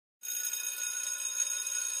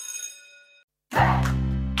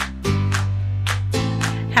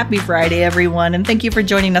Happy Friday, everyone, and thank you for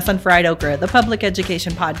joining us on Fried Okra, the public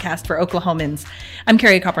education podcast for Oklahomans. I'm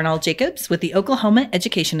Carrie Coppernall Jacobs with the Oklahoma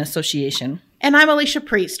Education Association. And I'm Alicia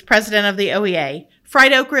Priest, president of the OEA.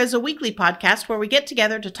 Fried Okra is a weekly podcast where we get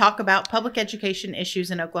together to talk about public education issues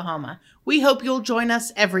in Oklahoma. We hope you'll join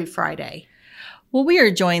us every Friday. Well, we are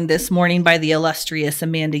joined this morning by the illustrious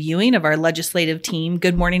Amanda Ewing of our legislative team.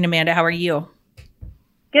 Good morning, Amanda. How are you?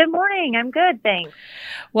 Good morning. I'm good, thanks.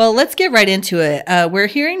 Well, let's get right into it. We're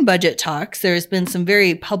hearing budget talks. There's been some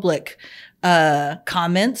very public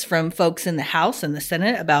comments from folks in the House and the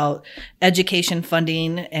Senate about education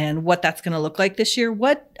funding and what that's going to look like this year.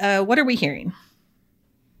 What are we hearing?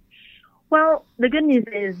 Well, the good news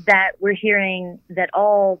is that we're hearing that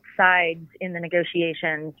all sides in the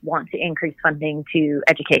negotiations want to increase funding to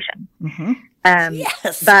education. Mm-hmm.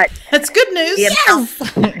 Yes. But that's good news.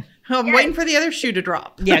 Yes. I'm waiting for the other shoe to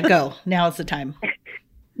drop. Yeah, go. Now is the time.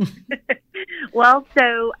 Well,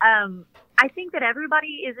 so I think that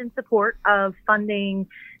everybody is in support of funding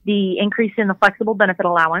the increase in the flexible benefit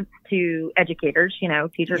allowance to educators. You know,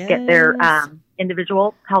 teachers get their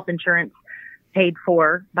individual health insurance paid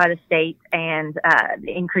for by the state, and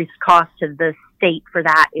the increased cost to the state for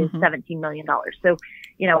that is $17 million. So,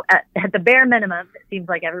 you know, at the bare minimum, it seems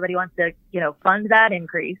like everybody wants to, fund that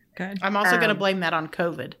increase. Good. I'm also going to blame that on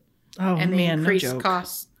COVID. Oh, and the increased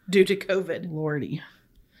costs due to COVID. Lordy.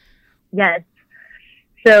 Yes.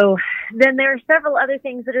 So then there are several other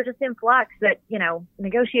things that are just in flux that,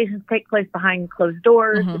 negotiations take place behind closed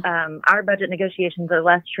doors. Our budget negotiations are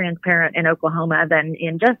less transparent in Oklahoma than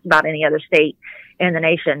in just about any other state in the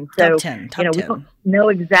nation. So, Top 10. We don't know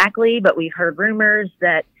exactly, but we've heard rumors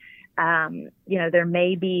that, there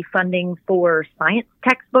may be funding for science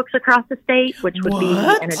textbooks across the state, which would be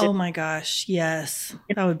an additional. Oh my gosh. Yes.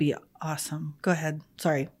 That would be awesome. Go ahead.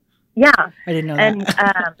 Sorry. Yeah. I didn't know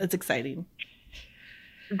that. That's exciting.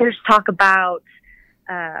 There's talk about,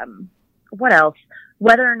 what else?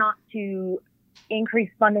 Whether or not to increase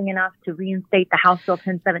funding enough to reinstate the House Bill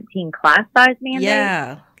 1017 class size mandate.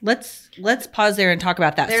 Yeah. Let's pause there and talk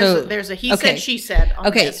about that. There's a he said, she said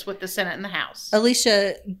on this with the Senate and the House.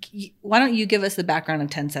 Alicia, why don't you give us the background of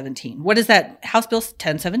 1017? What is that? House Bill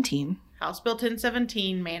 1017. House Bill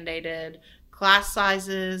 1017 mandated class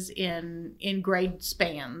sizes in grade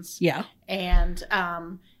spans. Yeah. And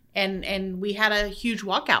we had a huge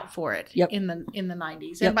walkout for it in the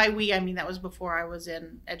 90s. And by we, I mean that was before I was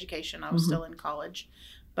in education. I was still in college.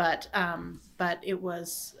 But it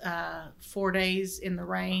was 4 days in the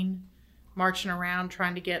rain, marching around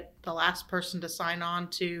trying to get the last person to sign on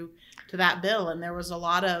to that bill, and there was a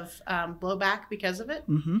lot of blowback because of it.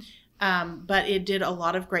 But it did a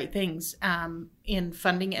lot of great things in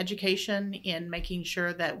funding education, in making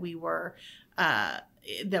sure that we were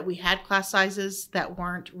that we had class sizes that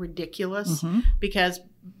weren't ridiculous, because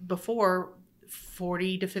before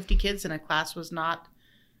 40 to 50 kids in a class was not,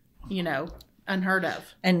 unheard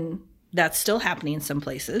of. And that's still happening in some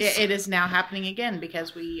places. It is now happening again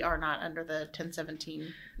because we are not under the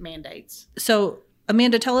 1017 mandates. So,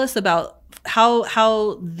 Amanda, tell us about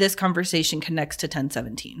how this conversation connects to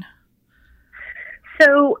 1017.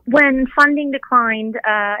 So when funding declined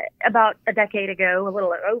about a decade ago, a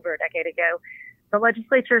little over a decade ago, the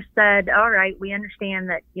legislature said, all right, we understand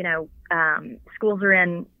that, schools are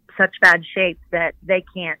in such bad shape that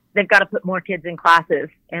they've got to put more kids in classes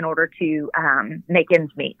in order to make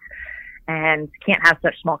ends meet, and can't have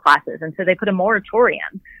such small classes. And so they put a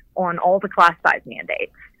moratorium on all the class size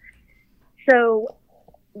mandates. So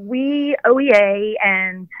we, OEA,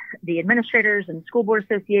 and the administrators and school board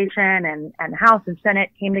association and House and Senate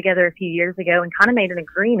came together a few years ago and kind of made an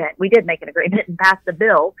agreement. We did make an agreement and passed a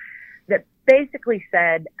bill that basically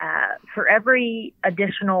said for every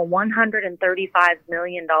additional $135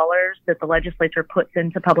 million that the legislature puts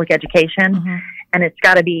into public education, and it's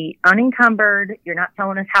got to be unencumbered. You're not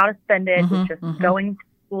telling us how to spend it. It's just going to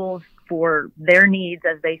schools for their needs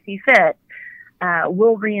as they see fit.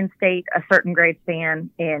 We'll reinstate a certain grade span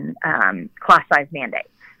in class size mandates.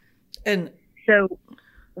 And so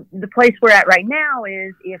the place we're at right now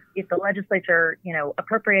is if the legislature,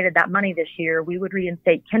 appropriated that money this year, we would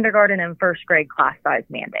reinstate kindergarten and first grade class size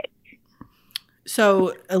mandates.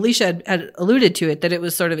 So Alicia had alluded to it, that it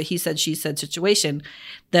was sort of a he said, she said situation,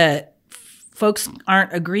 that folks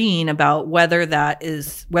aren't agreeing about whether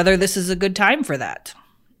this is a good time for that.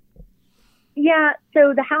 Yeah,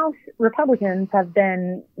 so the House Republicans have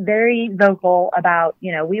been very vocal about,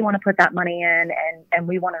 we want to put that money in and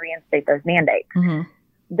we want to reinstate those mandates.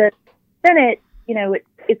 The Senate,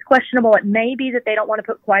 it's questionable. It may be that they don't want to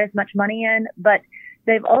put quite as much money in, but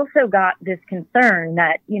they've also got this concern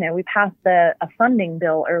that, we passed a funding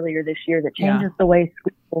bill earlier this year that changes the way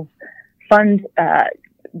schools schools fund,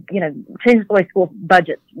 changes the way school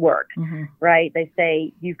budgets work, right? They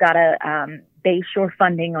say you've got to base your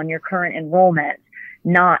funding on your current enrollment,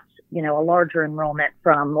 not, a larger enrollment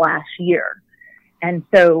from last year. And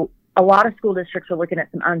so a lot of school districts are looking at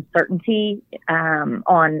some uncertainty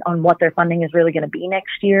on what their funding is really going to be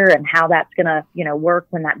next year and how that's going to, work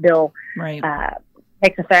when that bill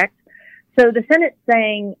takes effect. So the Senate's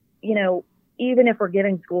saying, even if we're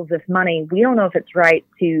giving schools this money, we don't know if it's right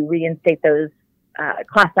to reinstate those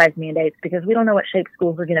class size mandates because we don't know what shape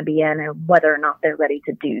schools are going to be in and whether or not they're ready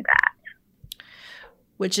to do that.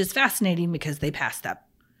 Which is fascinating because they passed that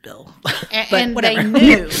bill. And they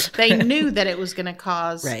knew that it was going to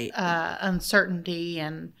cause uncertainty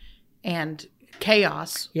and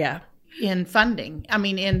chaos in funding. I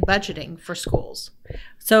mean, in budgeting for schools.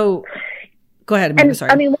 So go ahead, Amanda,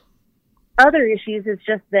 sorry. Other issues is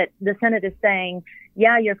just that the Senate is saying,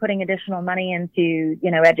 you're putting additional money into,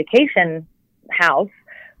 education house,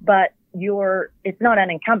 but it's not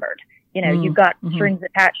unencumbered. You've got strings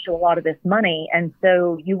attached to a lot of this money. And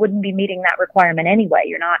so you wouldn't be meeting that requirement anyway.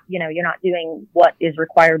 You're not doing what is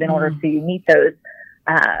required in order to meet those,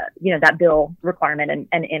 that bill requirement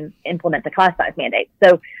and implement the class size mandate.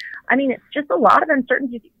 So, it's just a lot of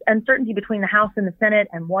uncertainty between the House and the Senate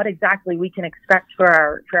and what exactly we can expect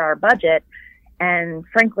for our budget. And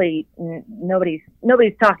frankly, nobody's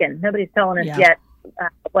talking. Nobody's telling us yet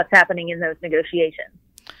what's happening in those negotiations.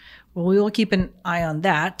 Well, we will keep an eye on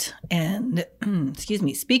that. And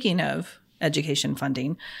speaking of education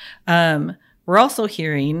funding, we're also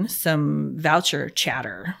hearing some voucher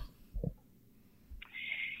chatter.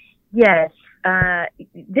 Yes.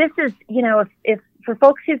 This is, if for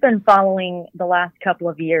folks who've been following the last couple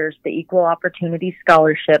of years, the Equal Opportunity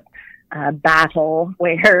Scholarship battle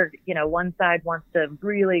where, one side wants to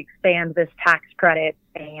really expand this tax credit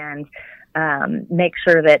and make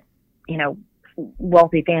sure that,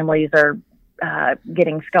 wealthy families are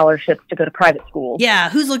getting scholarships to go to private schools. Yeah,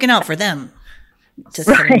 who's looking out for them? Just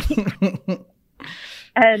kidding.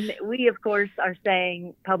 And we, of course, are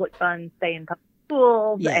saying public funds stay in public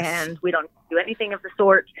schools, and we don't do anything of the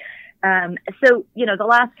sort. So, the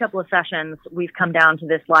last couple of sessions, we've come down to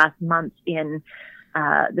this last month in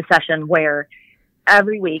the session where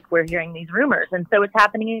every week we're hearing these rumors. And so it's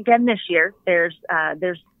happening again this year. There's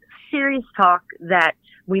serious talk that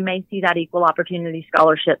we may see that Equal Opportunity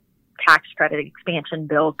Scholarship tax credit expansion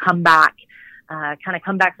bill come back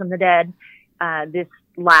from the dead this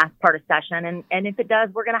last part of session. And if it does,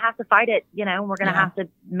 we're going to have to fight it, and we're going to have to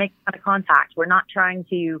make contact. We're not trying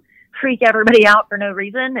to freak everybody out for no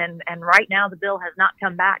reason. And right now the bill has not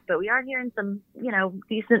come back, but we are hearing some,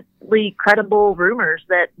 decently credible rumors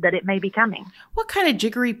that it may be coming. What kind of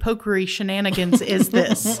jiggery pokery shenanigans is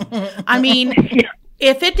this?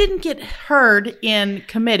 If it didn't get heard in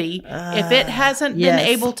committee, if it hasn't been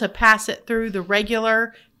able to pass it through the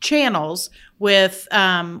regular channels with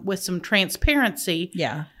some transparency,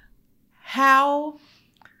 how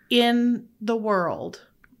in the world?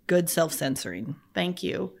 Good self-censoring. Thank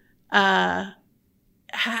you. How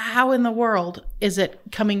in the world is it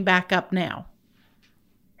coming back up now?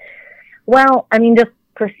 Well, just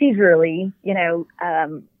procedurally,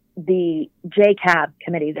 the JCAB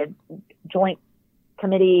committee, the Joint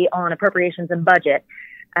Committee on Appropriations and Budget,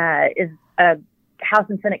 is a House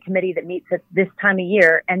and Senate committee that meets at this time of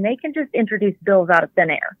year, and they can just introduce bills out of thin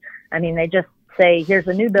air. They just say, here's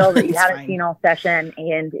a new bill that you haven't seen all session,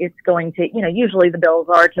 and it's going to, usually the bills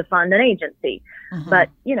are to fund an agency, but,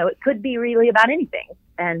 it could be really about anything.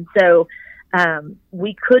 And so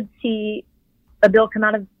we could see a bill come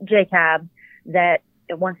out of JCAB that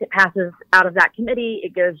once it passes out of that committee,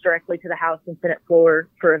 it goes directly to the House and Senate floor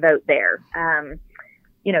for a vote there.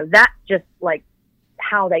 That's just like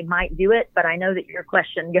how they might do it. But I know that your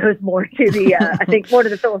question goes more to the, I think more to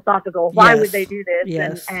the philosophical. Why would they do this?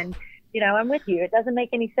 Yes. And I'm with you. It doesn't make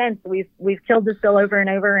any sense. We've killed this bill over and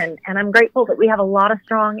over. And I'm grateful that we have a lot of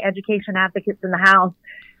strong education advocates in the House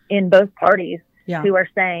in both parties who are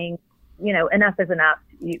saying, enough is enough.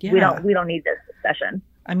 We don't need this session.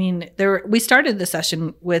 We started the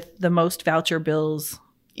session with the most voucher bills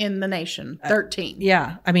in the nation, 13.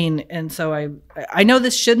 And so I know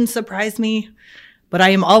this shouldn't surprise me, but I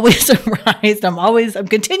am always surprised. I'm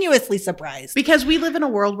continuously surprised. Because we live in a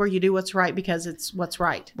world where you do what's right because it's what's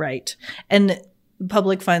right. Right. And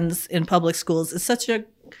public funds in public schools is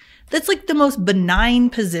that's like the most benign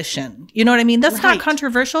position. You know what I mean? That's not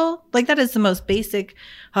controversial. Like that is the most basic.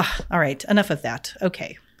 All right. Enough of that.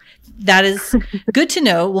 Okay. That is good to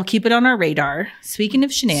know. We'll keep it on our radar. Speaking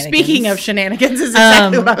of shenanigans is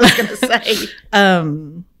exactly what I was going to say.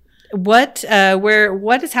 What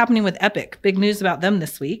is happening with Epic? Big news about them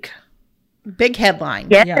this week. Big headline.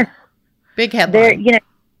 Yes. Yeah. Big headline.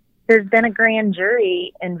 There's been a grand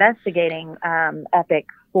jury investigating Epic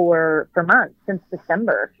for months, since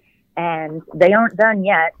December, and they aren't done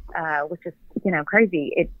yet, which is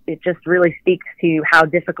crazy. It just really speaks to how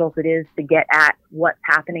difficult it is to get at what's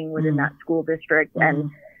happening within that school district and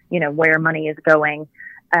where money is going.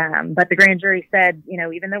 But the grand jury said,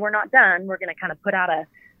 even though we're not done, we're going to kind of put out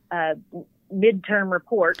a midterm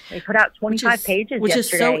report. They put out 25 pages, which is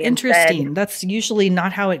so interesting. That's usually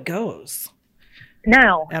not how it goes.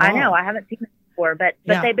 No, I know. I haven't seen it before, but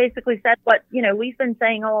they basically said what we've been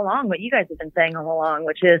saying all along, what you guys have been saying all along,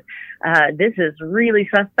 which is this is really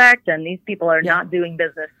suspect, and these people are not doing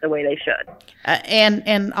business the way they should.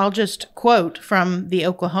 And I'll just quote from the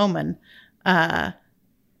Oklahoman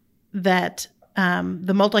that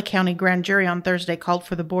the multi-county grand jury on Thursday called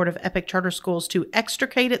for the board of Epic Charter Schools to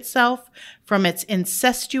extricate itself from its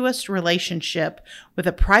incestuous relationship with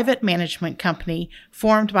a private management company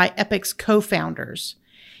formed by Epic's co-founders.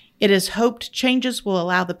 It is hoped changes will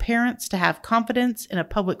allow the parents to have confidence in a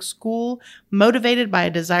public school motivated by a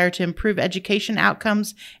desire to improve education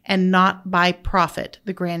outcomes and not by profit,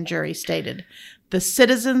 the grand jury stated. The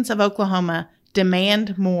citizens of Oklahoma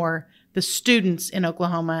demand more. The students in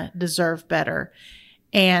Oklahoma deserve better.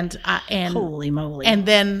 And holy moly. And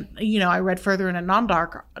then, I read further in a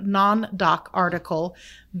non-doc article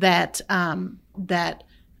that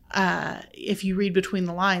if you read between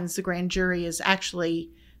the lines, the grand jury is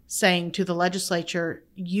actually saying to the legislature,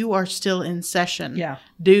 you are still in session. Yeah.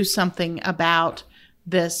 Do something about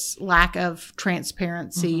this lack of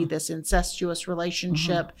transparency, this incestuous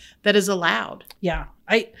relationship that is allowed. Yeah.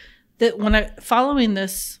 Following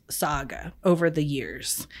this saga over the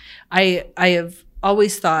years, I have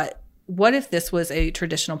always thought, what if this was a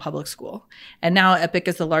traditional public school? And now Epic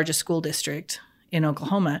is the largest school district in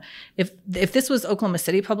Oklahoma. If this was Oklahoma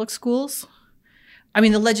City Public Schools,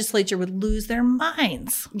 the legislature would lose their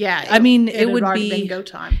minds. Yeah. It would already be been go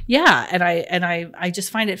time. Yeah. And I just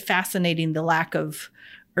find it fascinating, the lack of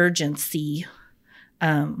urgency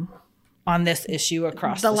on this issue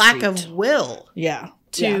across the lack street. of will. Yeah.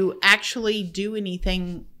 To actually do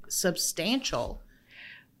anything substantial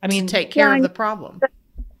to take care of the problem.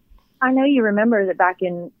 I know you remember that back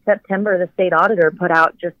in September, the state auditor put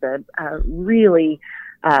out just a really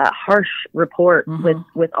harsh report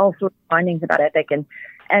with all sorts of findings about Epic.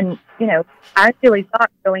 And I really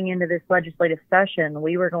thought going into this legislative session,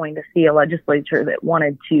 we were going to see a legislature that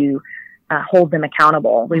wanted to hold them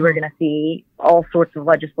accountable. We were going to see all sorts of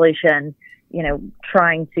legislation,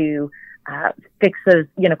 trying to fix those,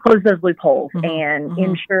 close those loopholes and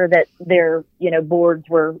ensure that their, boards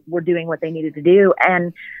were doing what they needed to do.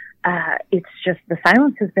 And it's just the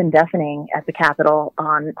silence has been deafening at the Capitol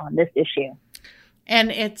on this issue.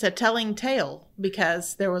 And it's a telling tale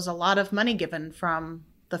because there was a lot of money given from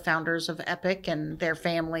the founders of Epic and their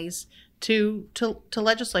families to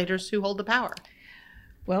legislators who hold the power.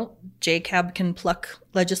 Well, JCAB can pluck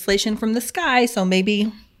legislation from the sky, so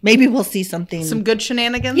maybe we'll see something. Some good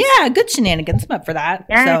shenanigans? Yeah, good shenanigans. I'm up for that.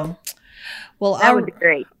 Yes. So, that would be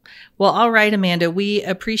great. Well, all right, Amanda. We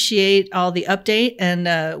appreciate all the update,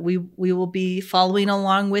 and we will be following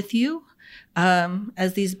along with you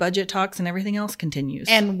as these budget talks and everything else continues.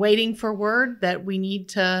 And waiting for word that we need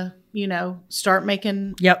to, start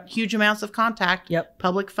making huge amounts of contact.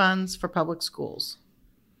 Public funds for public schools.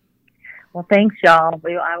 Well, thanks, y'all.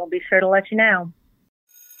 I will be sure to let you know.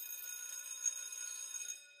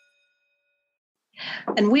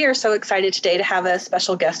 And we are so excited today to have a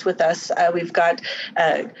special guest with us. We've got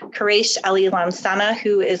Quraish Ali Lamsana,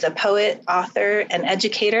 who is a poet, author, and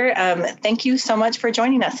educator. Thank you so much for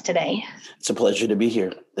joining us today. It's a pleasure to be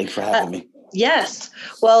here. Thanks for having me. Yes.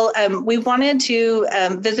 Well, we wanted to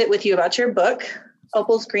visit with you about your book,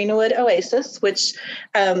 Opal's Greenwood Oasis, which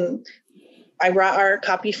I brought our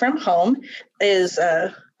copy from home, is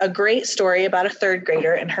a great story about a third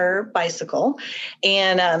grader and her bicycle,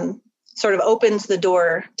 and sort of opens the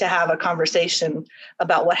door to have a conversation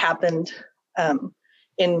about what happened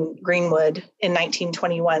in Greenwood in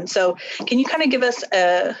 1921. So can you kind of give us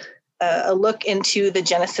a look into the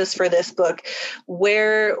genesis for this book?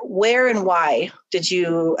 Where and why did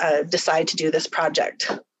you decide to do this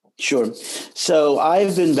project? Sure. So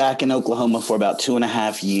I've been back in Oklahoma for about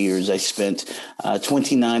 2.5 years. I spent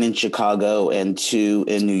 29 in Chicago and 2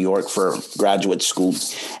 in New York for graduate school.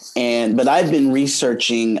 But I've been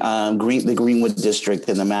researching the Greenwood District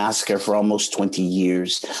and the massacre for almost 20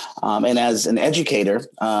 years. And as an educator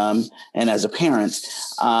and as a parent,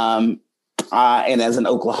 and as an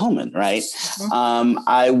Oklahoman, right,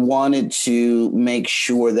 I wanted to make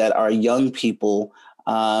sure that our young people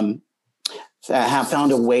have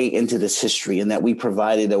found a way into this history, and that we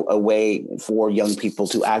provided a way for young people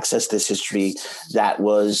to access this history that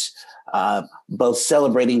was both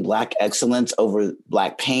celebrating Black excellence over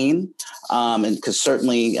Black pain. And because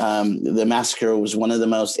certainly the massacre was one of the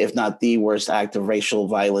most, if not the worst act of racial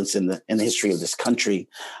violence in the history of this country.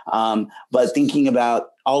 But thinking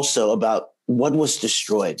also about what was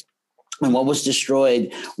destroyed. And what was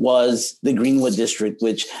destroyed was the Greenwood District,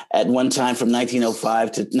 which at one time from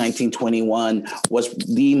 1905 to 1921 was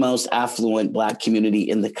the most affluent Black community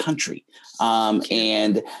in the country.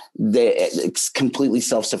 And it's completely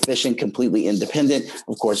self-sufficient, completely independent,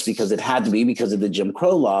 of course, because it had to be because of the Jim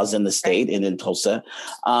Crow laws in the state and in Tulsa,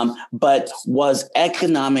 but was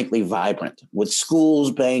economically vibrant with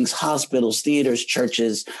schools, banks, hospitals, theaters,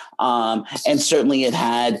 churches. And certainly it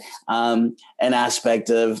had an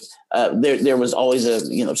aspect of there was always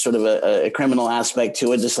a criminal aspect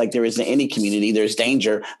to it, just like there is in any community. There's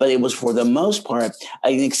danger, but it was for the most part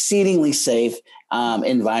an exceedingly safe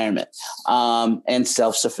environment and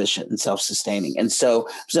self-sufficient and self-sustaining. And so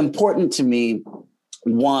it's important to me,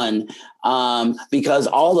 one, because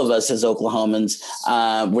all of us as Oklahomans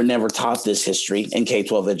were never taught this history in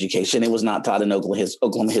K-12 education. It was not taught in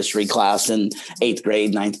Oklahoma history class in 8th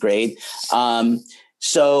grade, 9th grade.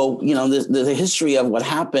 So, the history of what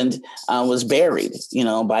happened was buried,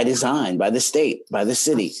 by design, by the state, by the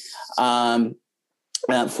city.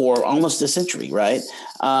 For almost a century, right?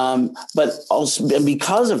 But also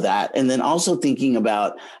because of that, and then also thinking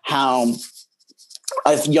about how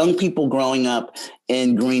if young people growing up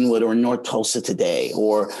in Greenwood or North Tulsa today,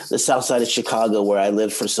 or the South Side of Chicago where I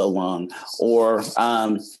lived for so long, or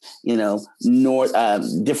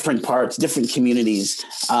different parts, different communities,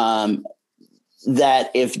 that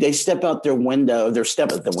if they step out their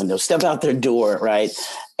door, right,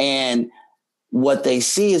 and what they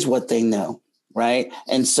see is what they know. Right.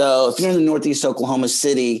 And so if you're in the Northeast Oklahoma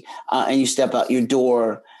City and you step out your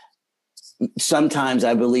door, sometimes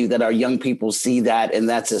I believe that our young people see that, and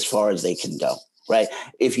that's as far as they can go. Right.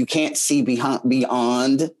 If you can't see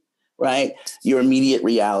beyond, right, your immediate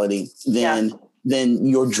reality, then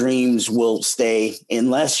your dreams will stay,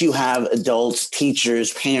 unless you have adults,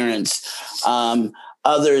 teachers, parents,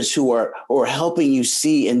 others who are helping you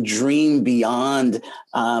see and dream beyond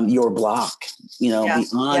your block, beyond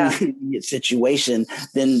your immediate situation.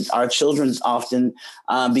 Then our children's often,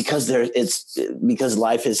 because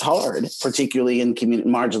life is hard, particularly in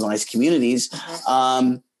marginalized communities,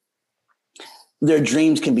 their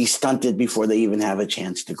dreams can be stunted before they even have a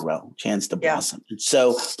chance to grow, chance to blossom. And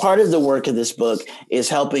so part of the work of this book is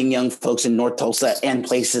helping young folks in North Tulsa and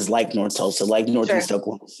places like North Tulsa, like Northeast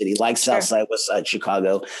Oklahoma City, like Southside, Westside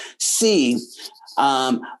Chicago, see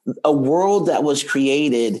a world that was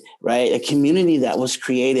created, right? A community that was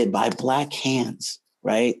created by Black hands,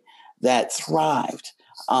 right? That thrived.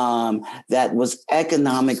 That was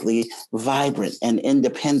economically vibrant and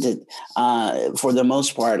independent for the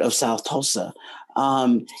most part of South Tulsa.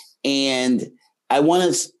 And I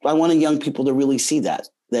wanted young people to really see that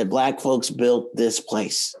Black folks built this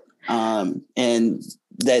place, and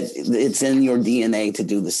that it's in your DNA to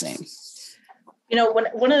do the same.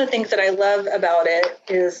 One of the things that I love about it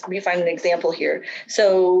is, let me find an example here.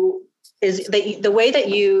 So is the way that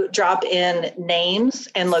you drop in names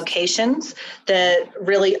and locations that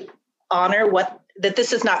really honor that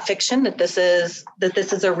this is not fiction, that this is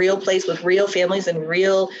a real place with real families and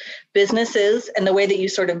real businesses, and the way that you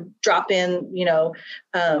sort of drop in,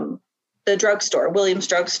 the drugstore, Williams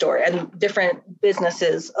Drugstore, and different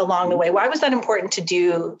businesses along the way. Why was that important to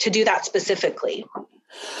do that specifically?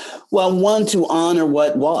 Well, one, to honor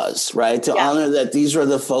what was, right? To honor that these are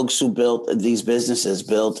the folks who built these businesses,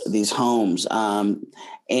 built these homes. And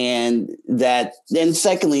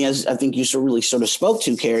secondly, as I think you really sort of spoke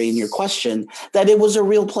to, Carrie, in your question, that it was a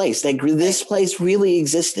real place, that this place really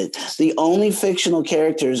existed. The only fictional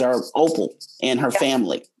characters are Opal and her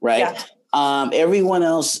family, right? Yeah. Everyone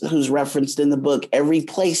else who's referenced in the book, every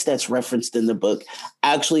place that's referenced in the book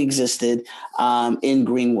actually existed in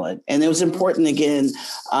Greenwood. And it was important, again,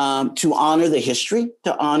 to honor the history,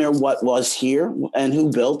 to honor what was here and who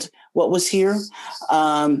built what was here.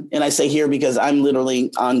 And I say here because I'm literally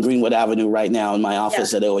on Greenwood Avenue right now in my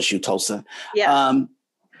office at OSU Tulsa. Yeah.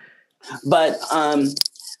 But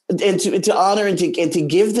and to honor and to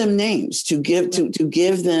give them names, to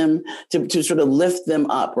give them to sort of lift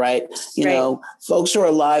them up, right? You know, folks are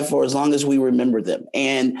alive for as long as we remember them.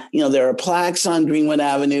 And, you know, there are plaques on Greenwood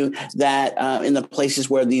Avenue that in the places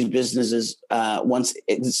where these businesses once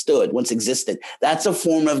existed. That's a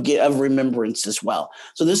form of remembrance as well.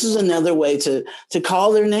 So this is another way to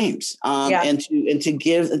call their names and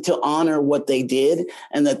to honor what they did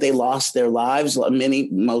and that they lost their lives.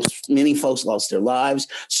 Many folks lost their lives,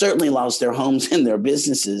 certainly lost their homes and their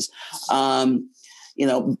businesses, you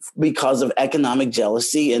know, because of economic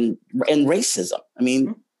jealousy and racism. I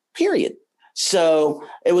mean, period. So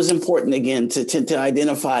it was important, again, to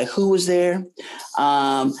identify who was there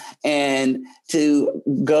and to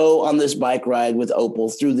go on this bike ride with Opal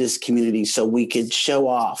through this community so we could show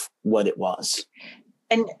off what it was.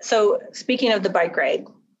 And so speaking of the bike ride,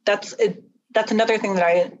 that's another thing that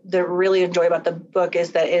I really enjoy about the book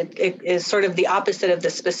is that it is sort of the opposite of the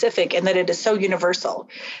specific and that it is so universal,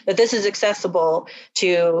 that this is accessible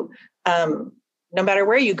to no matter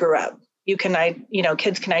where you grew up.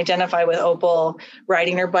 Kids can identify with Opal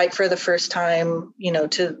riding her bike for the first time, you know,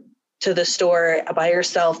 to the store by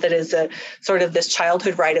herself. That is a sort of this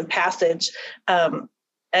childhood rite of passage.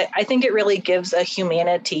 I think it really gives a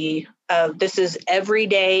humanity of this is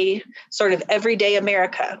everyday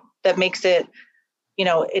America that makes it, you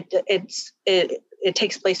know, it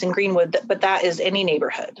takes place in Greenwood, but that is any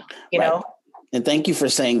neighborhood, you know. And thank you for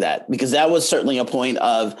saying that, because that was certainly a point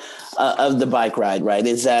of the bike ride, right?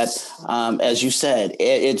 Is that, as you said,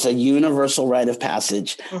 it's a universal rite of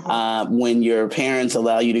passage when your parents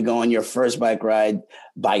allow you to go on your first bike ride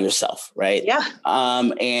by yourself, right? Yeah.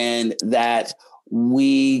 And that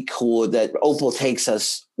that Opal takes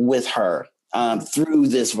us with her through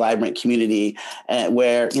this vibrant community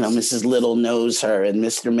where, you know, Mrs. Little knows her and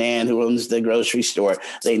Mr. Mann, who owns the grocery store,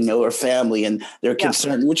 they know her family and they're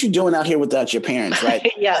concerned. What you doing out here without your parents, right?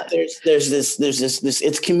 There's this,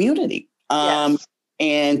 it's community.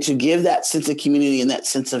 And to give that sense of community and that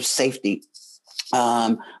sense of safety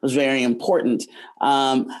was very important.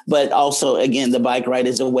 But also, again, the bike ride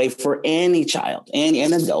is a way for any child and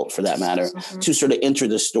an adult, for that matter, to sort of enter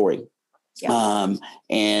the story. And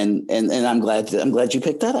I'm glad you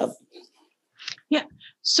picked that up. Yeah.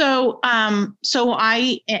 So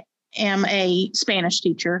I am a Spanish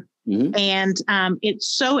teacher, and it's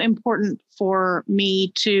so important for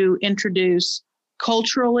me to introduce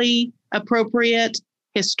culturally appropriate,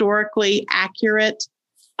 historically accurate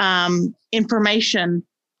information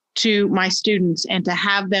to my students, and to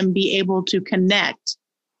have them be able to connect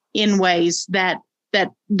in ways that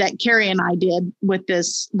Carrie and I did with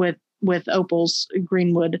Opal's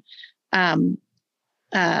Greenwood. Anyway,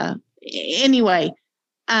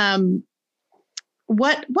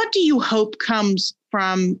 what do you hope comes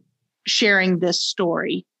from sharing this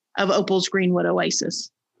story of Opal's Greenwood Oasis?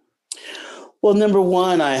 Well, number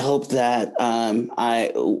one, I hope that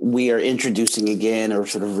we are introducing again, or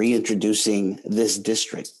sort of reintroducing this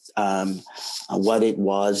district, what it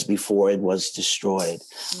was before it was destroyed.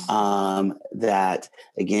 That,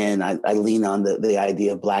 again, I lean on the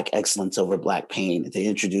idea of Black excellence over Black pain, to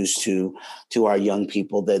introduce to our young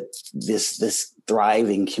people that this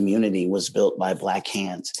thriving community was built by Black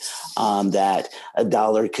hands, that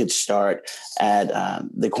 $1 could start at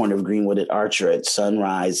the corner of Greenwood at Archer at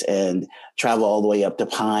sunrise and travel all the way up to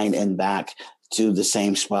Pine and back to the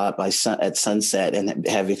same spot at sunset, and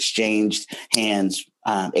have exchanged hands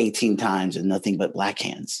 18 times and nothing but Black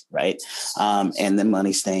hands, right? And the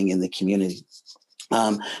money staying in the community.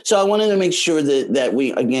 So I wanted to make sure that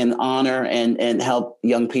we, again, honor and help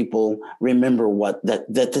young people remember that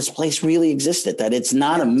this place really existed, that it's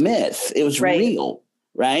not a myth. It was real,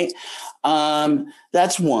 right?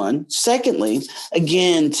 That's one. Secondly,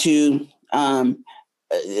 again, to,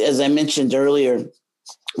 as I mentioned earlier,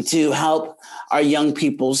 to help our young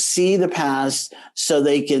people see the past so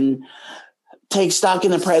they can take stock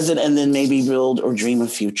in the present and then maybe build or dream a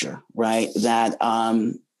future, right? That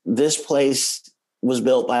this place was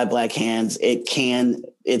built by Black hands. It's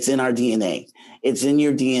in our DNA. It's in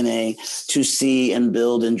your DNA to see and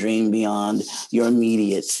build and dream beyond your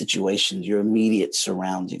immediate situations, your immediate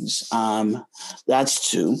surroundings. That's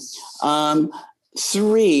two.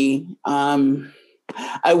 Three,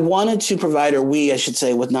 I wanted to provide, I should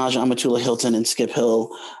say, with Naja Amatullah Hilton and Skip Hill,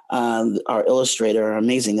 our illustrator, our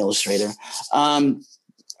amazing illustrator,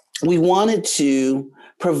 we wanted to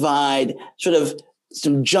provide sort of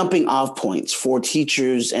some jumping off points for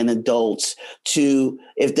teachers and adults to,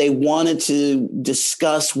 if they wanted to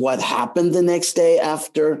discuss what happened the next day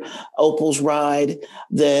after Opal's ride,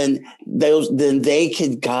 then they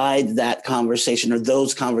could guide that conversation or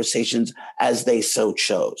those conversations as they so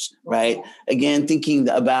chose, right? Again, thinking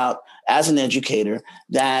about, as an educator,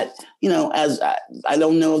 that, as I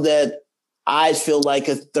don't know that I feel like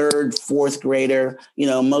a third, fourth grader,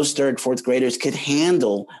 most third, fourth graders could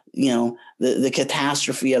handle, the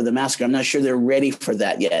catastrophe of the massacre. I'm not sure they're ready for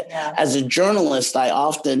that yet. Yeah. As a journalist, I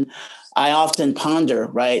often ponder,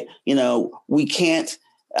 right? We can't,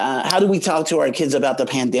 how do we talk to our kids about the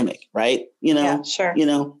pandemic, right? Yeah, sure.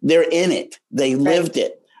 They're in it. They lived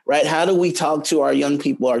it. Right? How do we talk to our young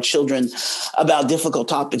people, our children, about difficult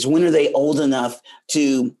topics? When are they old enough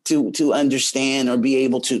to understand or be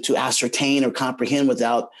able to ascertain or comprehend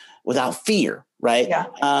without fear? Right? Yeah.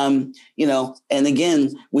 And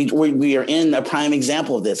again, we are in a prime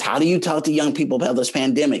example of this. How do you talk to young people about this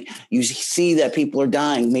pandemic? You see that people are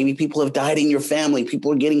dying. Maybe people have died in your family.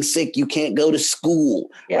 People are getting sick. You can't go to school.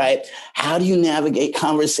 Yeah. Right? How do you navigate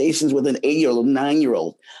conversations with an 8-year-old,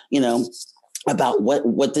 9-year-old? About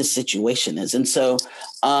what this situation is. And so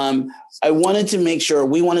we wanted to make sure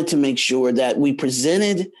that we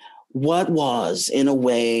presented what was in a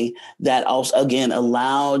way that also, again,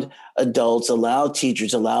 allowed adults, allowed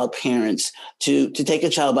teachers, allowed parents to take a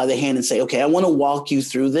child by the hand and say, okay, I want to walk you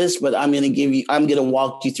through this, but I'm going to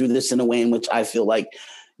walk you through this in a way in which I feel like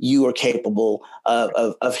you are capable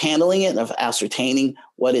of handling it, of ascertaining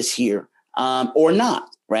what is here or not.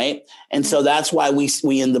 Right. And so that's why we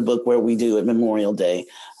end the book where we do at Memorial Day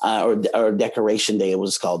or Decoration Day, it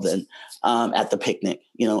was called then, at the picnic,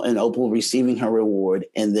 and Opal receiving her reward,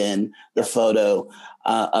 and then the photo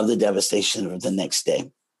of the devastation of the next day.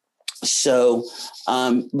 So,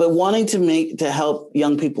 but wanting to help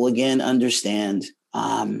young people again understand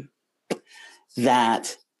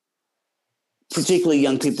that, particularly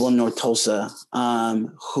young people in North Tulsa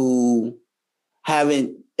who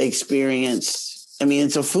haven't experienced. I mean,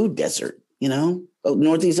 it's a food desert,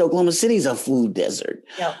 Northeast Oklahoma City is a food desert.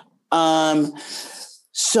 Yeah.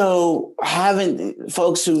 So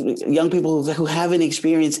young people who haven't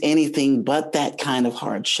experienced anything but that kind of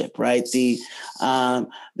hardship, right? The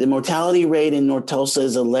mortality rate in North Tulsa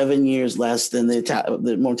is 11 years less than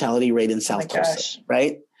the mortality rate in South Tulsa,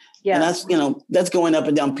 right? Yeah. And that's going up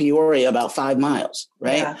and down Peoria about 5 miles,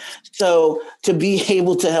 right? Yeah. So to be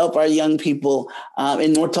able to help our young people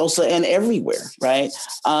in North Tulsa and everywhere, right,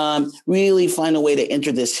 really find a way to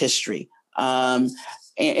enter this history.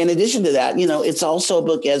 In addition to that, it's also a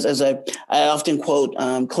book, as I often quote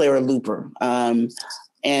Clara Luper.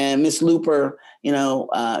 And Miss Luper, in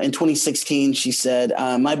 2016, she said,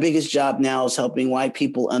 my biggest job now is helping white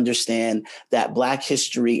people understand that Black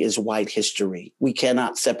history is white history. We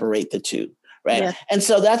cannot separate the two. Right. Yeah. And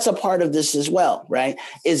so that's a part of this as well. Right.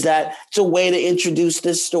 Is that it's a way to introduce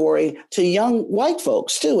this story to young white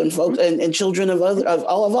folks, too, and folks and children of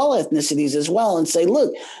all ethnicities as well, and say,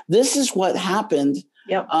 look, this is what happened.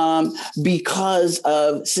 Yep. Because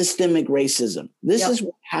of systemic racism. This is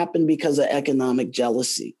what happened because of economic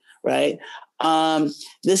jealousy. Right.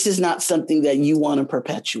 This is not something that you want to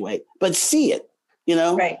perpetuate, but see it,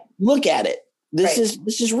 right. Look at it. This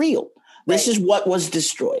is real. This is what was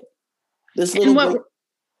destroyed. This little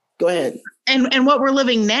go ahead. And what we're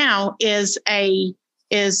living now is a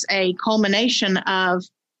culmination of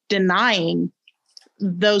denying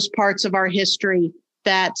those parts of our history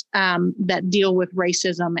that deal with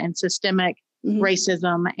racism and systemic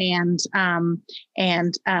racism and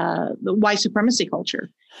the white supremacy culture.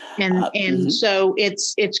 And so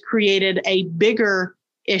it's created a bigger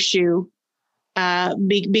issue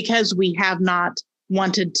because we have not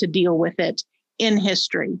wanted to deal with it in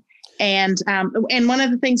history. And one of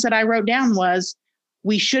the things that I wrote down was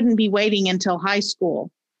we shouldn't be waiting until high school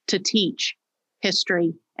to teach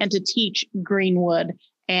history and to teach Greenwood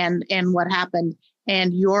and what happened.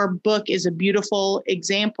 And your book is a beautiful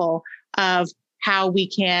example of how we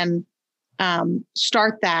can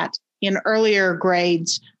start that in earlier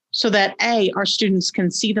grades so that our students can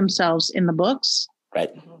see themselves in the books.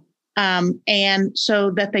 Right. And so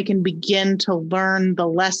that they can begin to learn the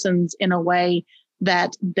lessons in a way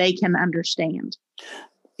that they can understand.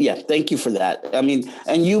 Yeah, thank you for that. I mean,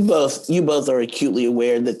 and you both are acutely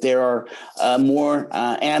aware that there are more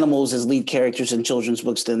animals as lead characters in children's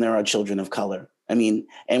books than there are children of color. I mean,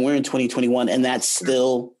 and we're in 2021, and that's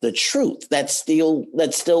still the truth. That's still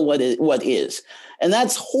what is, and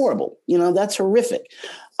that's horrible. That's horrific.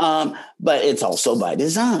 But it's also by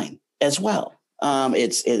design as well.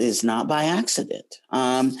 It is not by accident.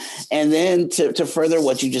 And then to further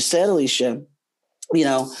what you just said, Alicia,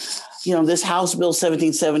 this House Bill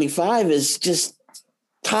 1775 is just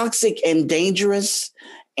toxic and dangerous,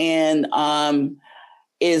 and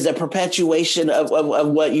is a perpetuation of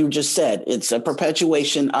what you just said. It's a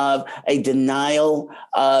perpetuation of a denial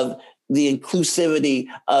of the inclusivity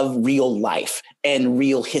of real life and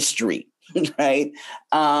real history, right?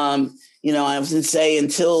 I often say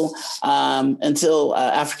until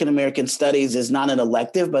African American studies is not an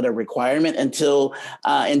elective but a requirement, until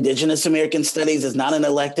Indigenous American studies is not an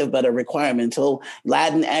elective but a requirement, until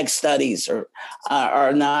Latinx studies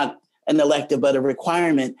are not an elective but a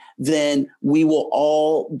requirement, then we will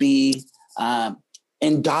all be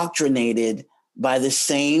indoctrinated by the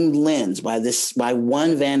same lens, by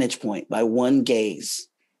one vantage point, by one gaze.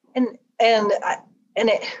 And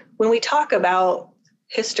when we talk about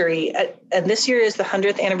history, and this year is the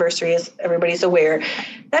 100th anniversary, as everybody's aware,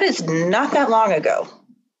 that is not that long ago.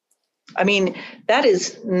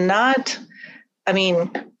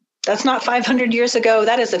 That's not 500 years ago.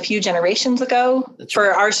 That is a few generations ago. That's for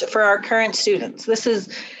right. for our current students.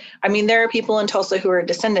 There are people in Tulsa who are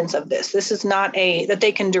descendants of this. This is not that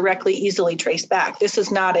they can directly, easily trace back. This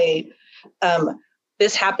is not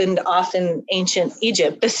this happened off in ancient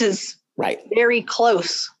Egypt. This is right, very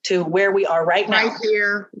close to where we are right now. Right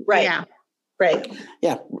here. Right. Yeah. Right.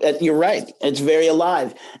 Yeah, you're right. It's very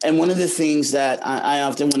alive. And one of the things that I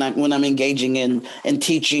often, when I'm engaging in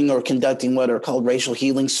teaching or conducting what are called racial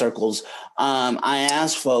healing circles, I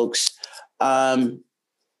ask folks, do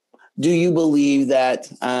you believe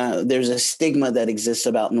that there's a stigma that exists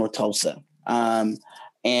about North Tulsa?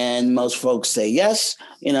 And most folks say yes.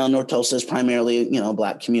 North Tulsa is primarily, a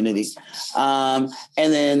Black community. And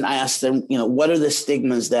then I ask them, what are the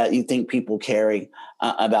stigmas that you think people carry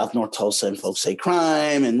about North Tulsa? And folks say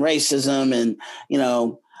crime and racism and,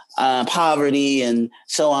 poverty and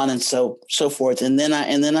so on and so forth. And then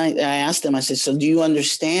I asked them, I said, so do you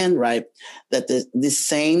understand, right, that the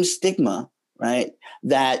same stigma, right,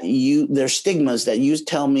 that there's stigmas that you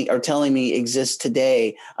are telling me exist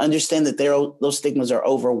today, understand that those stigmas are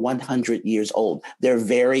over 100 years old. They're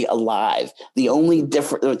very alive. The only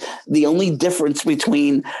difference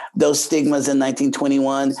between those stigmas in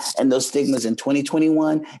 1921 and those stigmas in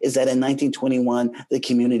 2021 is that in 1921, the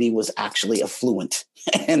community was actually affluent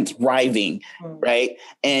and thriving, right?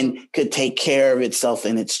 And could take care of itself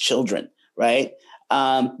and its children, right?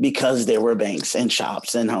 Because there were banks and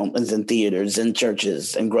shops and homes and theaters and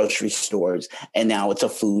churches and grocery stores. And now it's a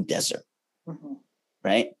food desert,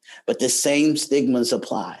 right? But the same stigmas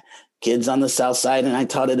apply. Kids on the South Side, and I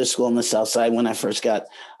taught at a school on the South Side when I first got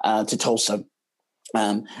to Tulsa,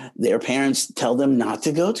 their parents tell them not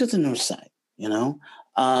to go to the North Side,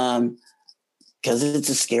 because it's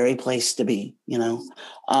a scary place to be,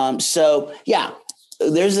 So, yeah,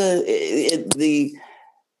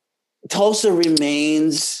 Tulsa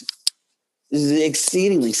remains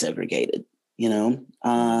exceedingly segregated,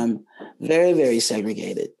 very, very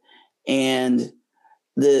segregated. And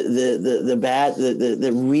the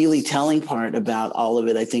really telling part about all of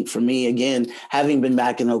it, I think for me, again, having been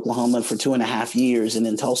back in Oklahoma for 2.5 years and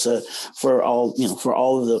in Tulsa for all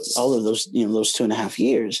of those, those 2.5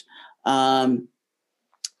 years,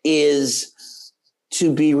 is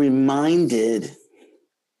to be reminded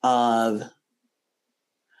of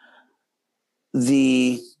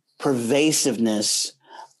the pervasiveness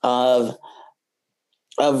of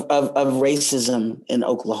racism in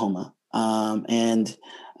Oklahoma, and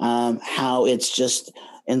how it's just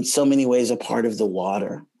in so many ways a part of the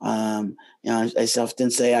water. I often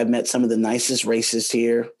say I've met some of the nicest racists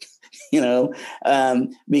here,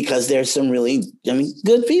 because there's some really,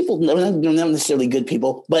 good people, not necessarily good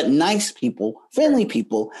people, but nice people, friendly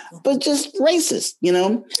people, but just racist,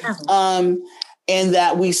 and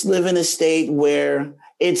that we live in a state where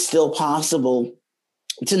it's still possible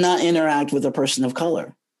to not interact with a person of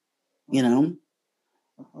color,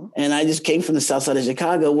 And I just came from the South Side of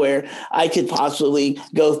Chicago, where I could possibly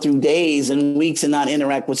go through days and weeks and not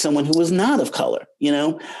interact with someone who was not of color,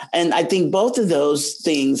 And I think both of those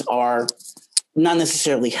things are not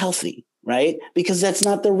necessarily healthy, right? Because that's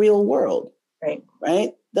not the real world, right?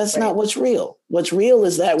 That's not what's real. What's real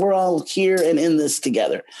is that we're all here and in this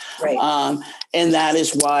together. Right. And that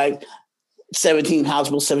is why House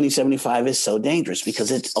Bill 1775 is so dangerous, because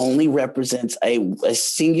it only represents a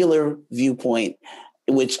singular viewpoint,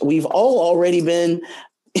 which we've all already been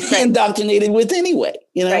indoctrinated with anyway,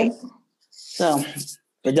 Right. So,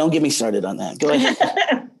 but don't get me started on that. Go ahead.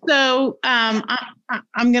 So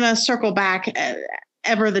I'm going to circle back,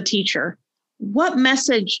 Ever the teacher. What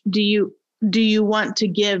message do you want to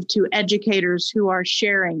give to educators who are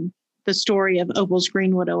sharing the story of Opal's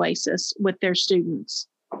Greenwood Oasis with their students?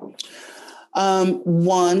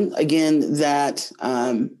 One, again, that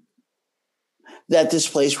this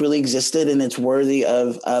place really existed and it's worthy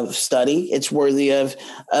of study. It's worthy of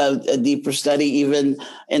a deeper study, even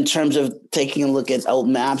in terms of taking a look at old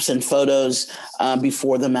maps and photos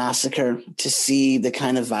before the massacre to see the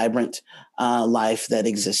kind of vibrant life that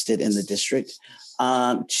existed in the district.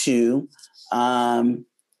 Two,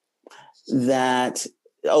 that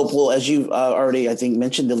Opal, as you've already, I think,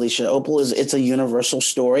 mentioned, Alicia, Opal it's a universal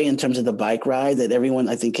story in terms of the bike ride that everyone,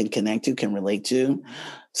 I think, can connect to, can relate to.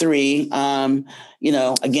 Three, again,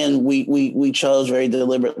 we chose very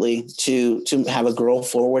deliberately to have a girl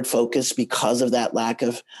forward focus because of that lack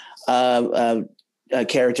of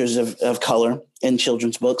characters of color in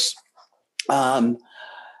children's books. Also,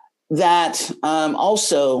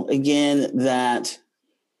 again, that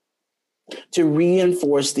to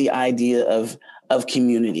reinforce the idea of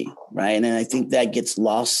community, right? And I think that gets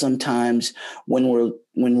lost sometimes when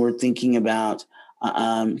we're thinking about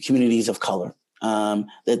communities of color.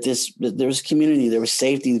 That there was community, there was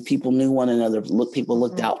safety, people knew one another, people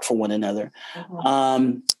looked out for one another.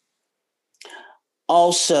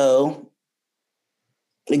 Also,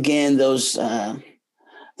 again, those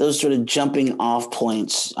sort of jumping off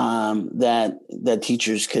points that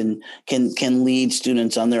teachers can lead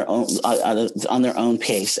students on their own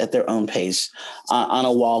pace, at their own pace, on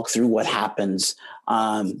a walk through what happens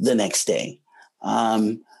the next day.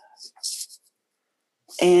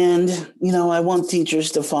 And, I want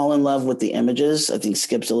teachers to fall in love with the images. I think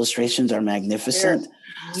Skip's illustrations are magnificent.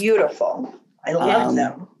 They're beautiful. I love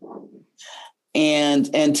them.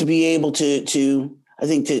 And to be able to I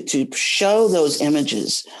think to show those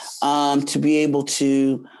images, to be able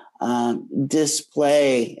to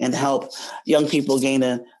display and help young people gain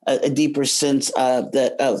a deeper sense of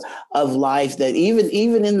life, that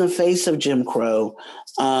even in the face of Jim Crow,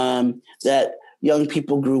 that young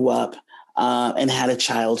people grew up and had a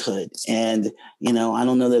childhood. And, I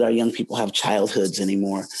don't know that our young people have childhoods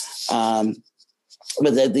anymore,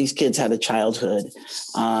 but that these kids had a childhood.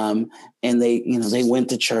 And they went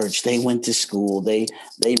to church, they went to school, they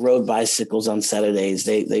rode bicycles on Saturdays,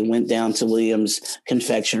 they went down to Williams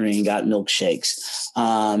Confectionery and got milkshakes.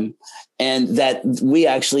 And that we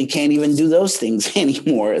actually can't even do those things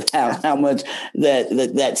anymore. How much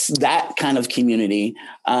that kind of community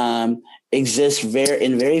exists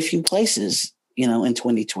in very few places, in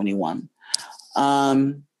 2021.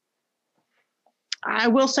 I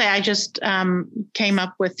will say I just came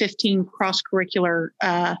up with 15 cross-curricular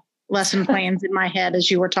lesson plans in my head as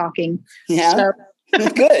you were talking. Yeah, so.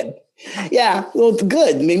 Good. Yeah, well,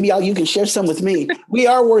 good. Maybe you can share some with me. We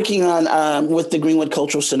are working on, with the Greenwood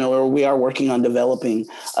Cultural Center, we are working on developing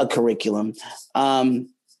a curriculum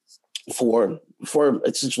for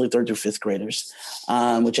essentially 3rd through 5th graders,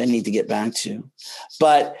 which I need to get back to.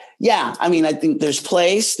 But yeah, I think there's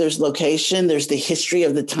place, there's location, there's the history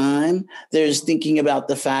of the time. There's thinking about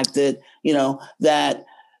the fact that, that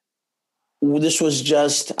this was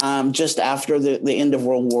just after the end of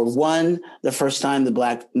World War I, the first time the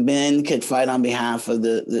Black men could fight on behalf of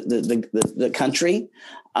the country.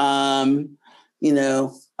 There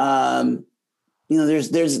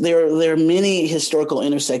are many historical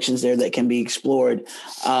intersections there that can be explored.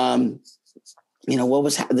 The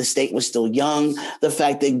state was still young. The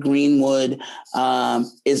fact that Greenwood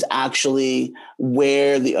is actually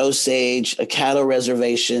where the Osage, a cattle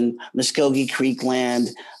reservation, Muskogee Creek land,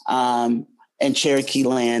 and Cherokee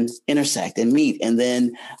land intersect and meet, and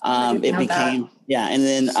then it became and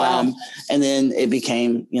then it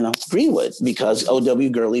became Greenwood, because O.W.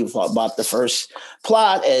 Gurley bought the first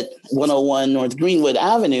plot at 101 North Greenwood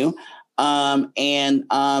Avenue, and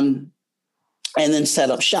then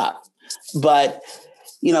set up shop. But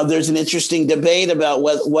there's an interesting debate about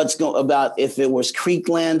about if it was Creek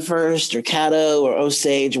land first or Caddo or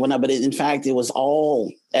Osage or whatnot. But in fact, it was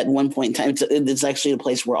all at one point in time. It's actually a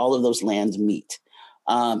place where all of those lands meet.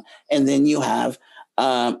 And then you have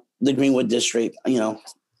the Greenwood District,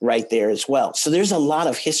 right there as well. So there's a lot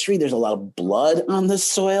of history. There's a lot of blood on this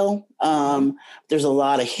soil. There's a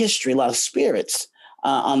lot of history, a lot of spirits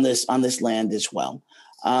on this land as well.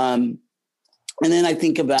 And then I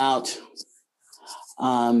think about,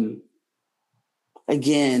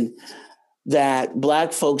 again, that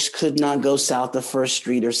Black folks could not go south of 1st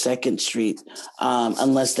Street or 2nd Street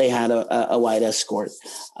unless they had a white escort,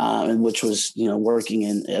 which was, working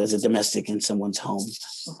as a domestic in someone's home.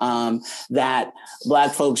 That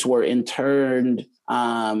Black folks were interned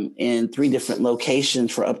in 3 different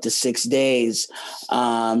locations for up to 6 days,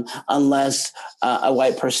 unless a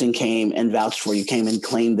white person came and vouched for you, came and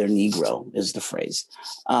claimed their Negro, is the phrase.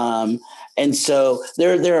 And so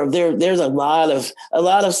there's a lot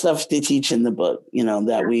of stuff to teach in the book,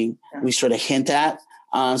 that we sort of hint at.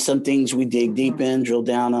 Some things we dig deep in, drill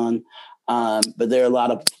down on, but there are a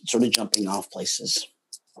lot of sort of jumping off places.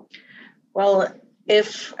 Well,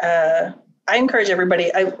 if I encourage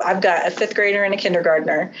everybody, I've got a 5th grader and a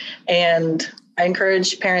kindergartner, and I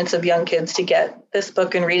encourage parents of young kids to get this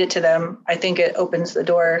book and read it to them. I think it opens the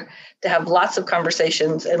door to have lots of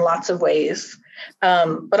conversations in lots of ways.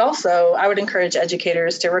 But also, I would encourage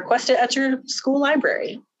educators to request it at your school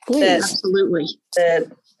library. Please. Absolutely.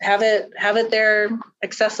 That have it there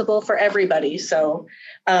accessible for everybody. So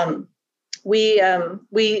we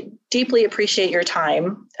deeply appreciate your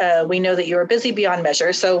time. We know that you are busy beyond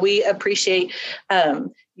measure, so we appreciate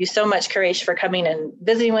you so much, Quraish, for coming and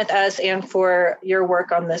visiting with us and for your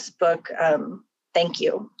work on this book. Thank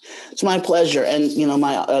you. It's my pleasure. And,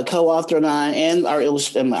 my co-author and I and our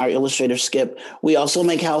illustrator, Skip, we also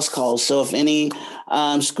make house calls. So if any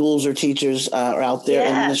schools or teachers are out there,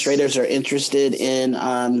 administrators are interested in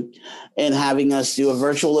having us do a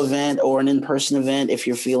virtual event or an in-person event, if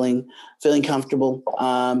you're feeling comfortable,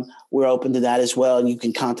 we're open to that as well. And you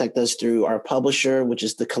can contact us through our publisher, which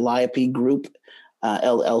is the Calliope Group,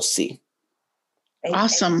 LLC.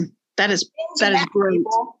 Awesome. That is great.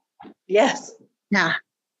 Yes. Yeah.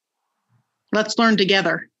 Let's learn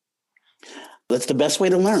together. That's the best way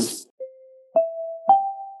to learn.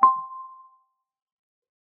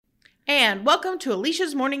 And welcome to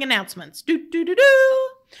Alicia's morning announcements.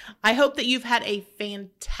 I hope that you've had a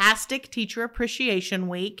fantastic Teacher Appreciation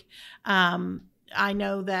Week. I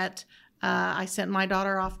know that I sent my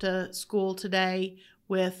daughter off to school today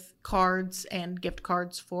with cards and gift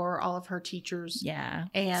cards for all of her teachers. Yeah.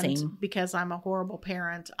 And same. Because I'm a horrible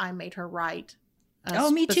parent, I made her write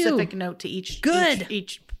me too. specific note to each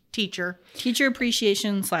teacher. Teacher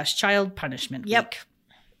appreciation / child punishment week. Yep.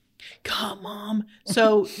 Come, Mom.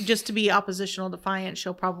 So just to be oppositional defiant,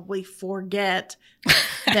 she'll probably forget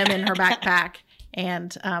them in her backpack.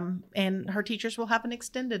 And her teachers will have an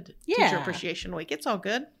extended Teacher Appreciation Week. It's all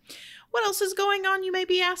good. What else is going on, you may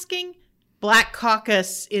be asking? Black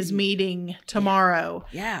Caucus is meeting tomorrow.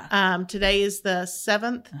 Yeah. Today is the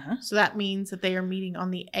 7th. So that means that they are meeting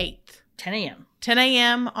on the 8th. 10 a.m. 10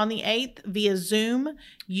 a.m. on the 8th via Zoom.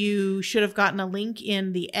 You should have gotten a link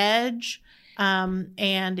in the Edge.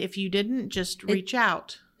 And if you didn't, just reach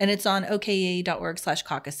out. And it's on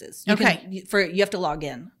oka.org/caucuses. You have to log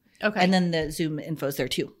in. Okay. And then the Zoom info is there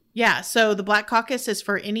too. Yeah. So the Black Caucus is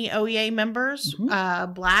for any OEA members,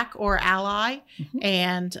 Black or ally.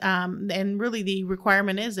 And really the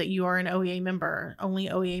requirement is that you are an OEA member. Only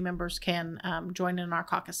OEA members can join in our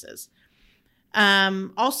caucuses.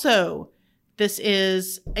 Also, this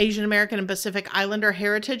is Asian American and Pacific Islander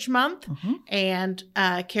Heritage Month, and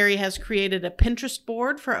Carrie has created a Pinterest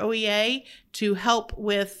board for OEA to help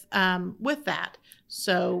with that.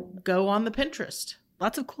 So go on the Pinterest.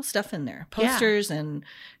 Lots of cool stuff in there. Posters and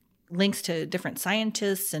links to different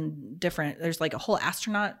scientists and there's like a whole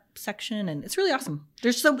astronaut section, and it's really awesome.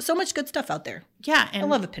 There's so much good stuff out there. Yeah. And I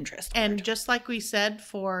love a Pinterest board. And just like we said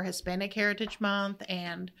for Hispanic Heritage Month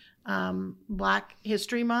and Black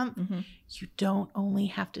History Month, you don't only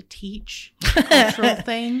have to teach cultural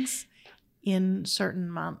things in certain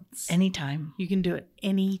months. Anytime. You can do it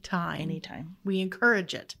anytime. Anytime. We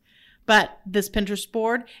encourage it. But this Pinterest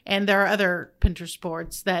board, and there are other Pinterest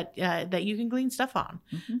boards that you can glean stuff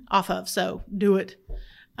off of. So do it.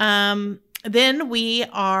 Then we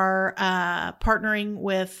are partnering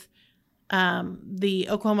with the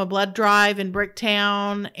Oklahoma Blood Drive in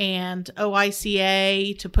Bricktown and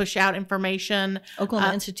OICA to push out information.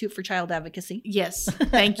 Oklahoma Institute for Child Advocacy. Yes.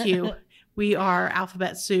 Thank you. We are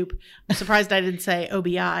alphabet soup. I'm surprised I didn't say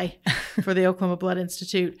OBI for the Oklahoma Blood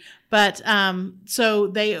Institute. But so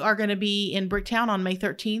they are going to be in Bricktown on May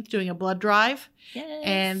 13th doing a blood drive. Yes.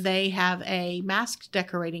 And they have a mask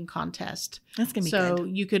decorating contest. That's going to be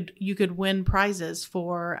good. So you could win prizes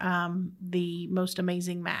for the most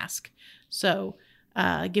amazing mask. So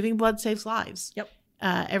giving blood saves lives. Yep.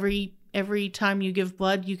 Every time you give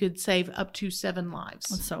blood, you could save up to 7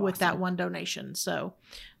 lives with that one donation. So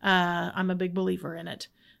I'm a big believer in it.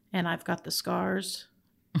 And I've got the scars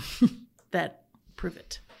that prove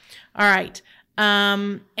it. All right.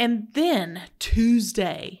 And then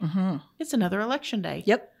Tuesday, it's another election day.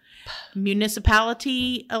 Yep.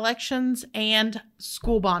 Municipality elections and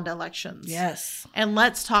school bond elections. Yes. And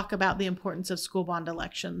let's talk about the importance of school bond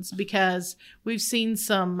elections, because we've seen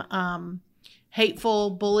some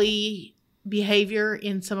hateful bully behavior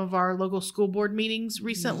in some of our local school board meetings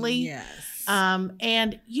recently. Yes.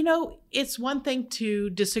 And, it's one thing to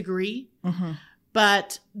disagree,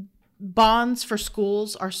 but bonds for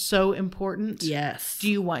schools are so important. Yes. Do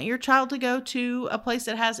you want your child to go to a place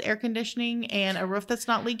that has air conditioning and a roof that's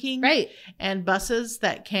not leaking? Right. And buses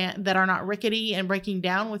that are not rickety and breaking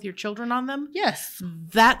down with your children on them? Yes.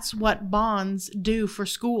 That's what bonds do for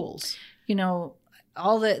schools.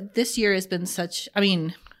 This year has been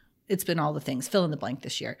it's been all the things, fill in the blank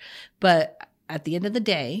this year. But at the end of the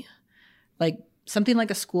day, something like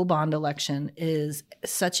a school bond election is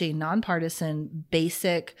such a nonpartisan,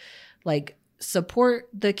 basic, support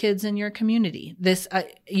the kids in your community.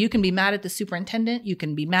 You can be mad at the superintendent. You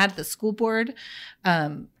can be mad at the school board.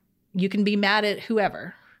 You can be mad at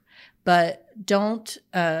whoever, but don't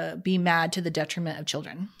be mad to the detriment of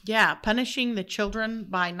children. Yeah. Punishing the children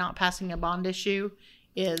by not passing a bond issue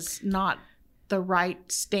is not the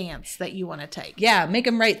right stance that you want to take. Yeah. Make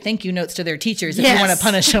them write thank you notes to their teachers if you want to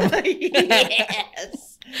punish them.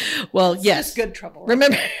 Yes. Well, it's yes. Just good trouble.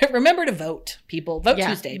 Right? Remember to vote, people. Vote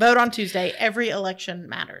Tuesday. Vote on Tuesday. Every election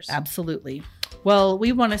matters. Absolutely. Well,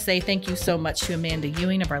 we want to say thank you so much to Amanda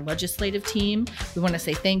Ewing of our legislative team. We want to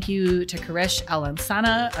say thank you to Koresh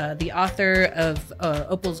Alansana, the author of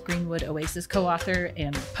Opal's Greenwood Oasis, co-author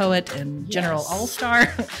and poet and general all-star,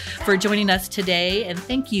 for joining us today. And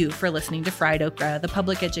thank you for listening to Fried Okra, the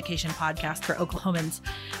public education podcast for Oklahomans.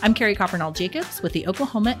 I'm Carrie Coppernall Jacobs with the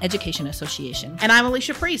Oklahoma Education Association. And I'm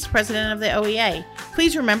Alicia Priest, president of the OEA.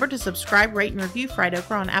 Please remember to subscribe, rate, and review Fried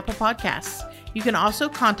Okra on Apple Podcasts. You can also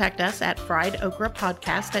contact us at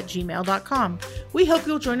friedokrapodcast@gmail.com. We hope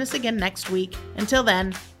you'll join us again next week. Until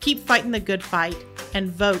then, keep fighting the good fight and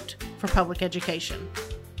vote for public education.